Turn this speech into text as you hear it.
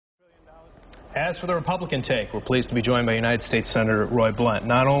As for the Republican take, we're pleased to be joined by United States Senator Roy Blunt,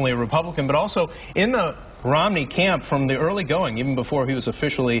 not only a Republican, but also in the Romney camp from the early going, even before he was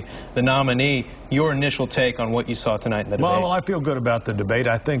officially the nominee. Your initial take on what you saw tonight in the debate? Well, I feel good about the debate.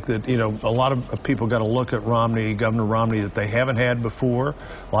 I think that, you know, a lot of people got to look at Romney, Governor Romney, that they haven't had before.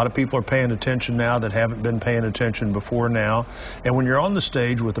 A lot of people are paying attention now that haven't been paying attention before now. And when you're on the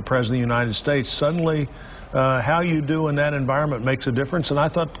stage with the President of the United States, suddenly how you do in that environment makes a difference. And I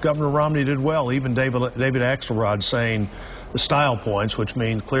thought Governor Romney did well. Even David Axelrod saying the style points, which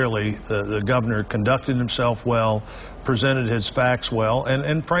mean clearly the governor conducted himself well, presented his facts well,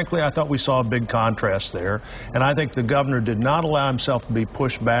 and frankly, I thought we saw a big contrast there. And I think the governor did not allow himself to be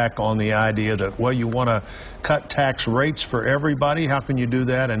pushed back on the idea that, well, you want to cut tax rates for everybody. How can you do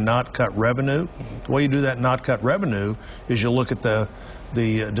that and not cut revenue? The way you do that and not cut revenue is you look at the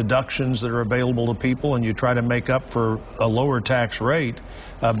deductions that are available to people, and you try to make up for a lower tax rate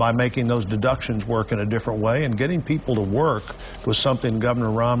by making those deductions work in a different way. And getting people to work was something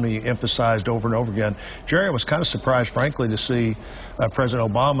Governor Romney emphasized over and over again. Jerry, I was kind of surprised, frankly, to see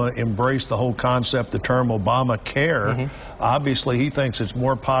President Obama embrace the whole concept, the term Obamacare. Obviously, he thinks it's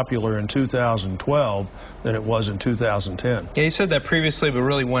more popular in 2012 than it was in 2010. Yeah, he said that previously, but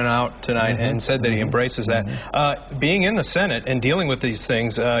really went out tonight and said that he embraces that. Being in the Senate and dealing with these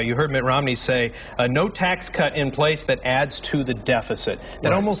things, you heard Mitt Romney say, no tax cut in place that adds to the deficit.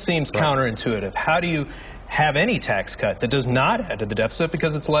 That almost seems counterintuitive. How do you have any tax cut that does not add to the deficit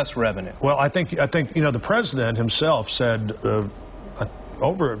because it's less revenue? Well, I think you know, the president himself said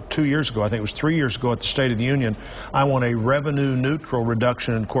over 2 years ago, I think it was 3 years ago at the State of the Union, I want a revenue-neutral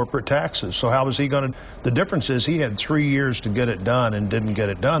reduction in corporate taxes. So how was he going to? The difference is he had 3 years to get it done and didn't get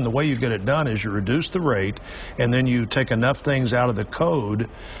it done. The way you get it done is you reduce the rate, and then you take enough things out of the code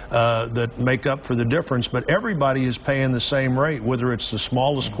that make up for the difference. But everybody is paying the same rate, whether it's the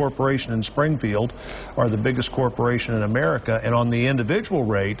smallest corporation in Springfield or the biggest corporation in America. And on the individual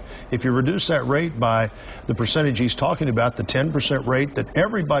rate, if you reduce that rate by the percentage he's talking about, the 10% rate that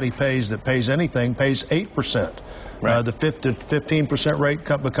everybody pays that pays anything pays 8%. The 15% rate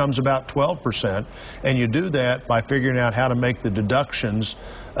becomes about 12%, and you do that by figuring out how to make the deductions.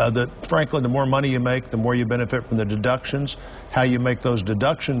 That frankly, the more money you make, the more you benefit from the deductions. How you make those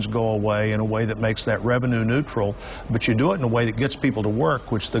deductions go away in a way that makes that revenue neutral, but you do it in a way that gets people to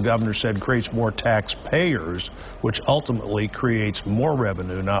work, which the governor said creates more taxpayers, which ultimately creates more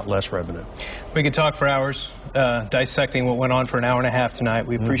revenue, not less revenue. We could talk for hours dissecting what went on for an hour and a half tonight.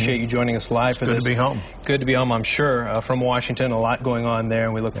 We appreciate you joining us live for this. Good to be home. Good to be home, I'm sure. From Washington, a lot going on there,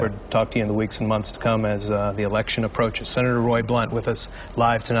 and we look forward to talk to you in the weeks and months to come as the election approaches. Senator Roy Blunt with us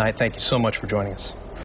live tonight. Thank you so much for joining us.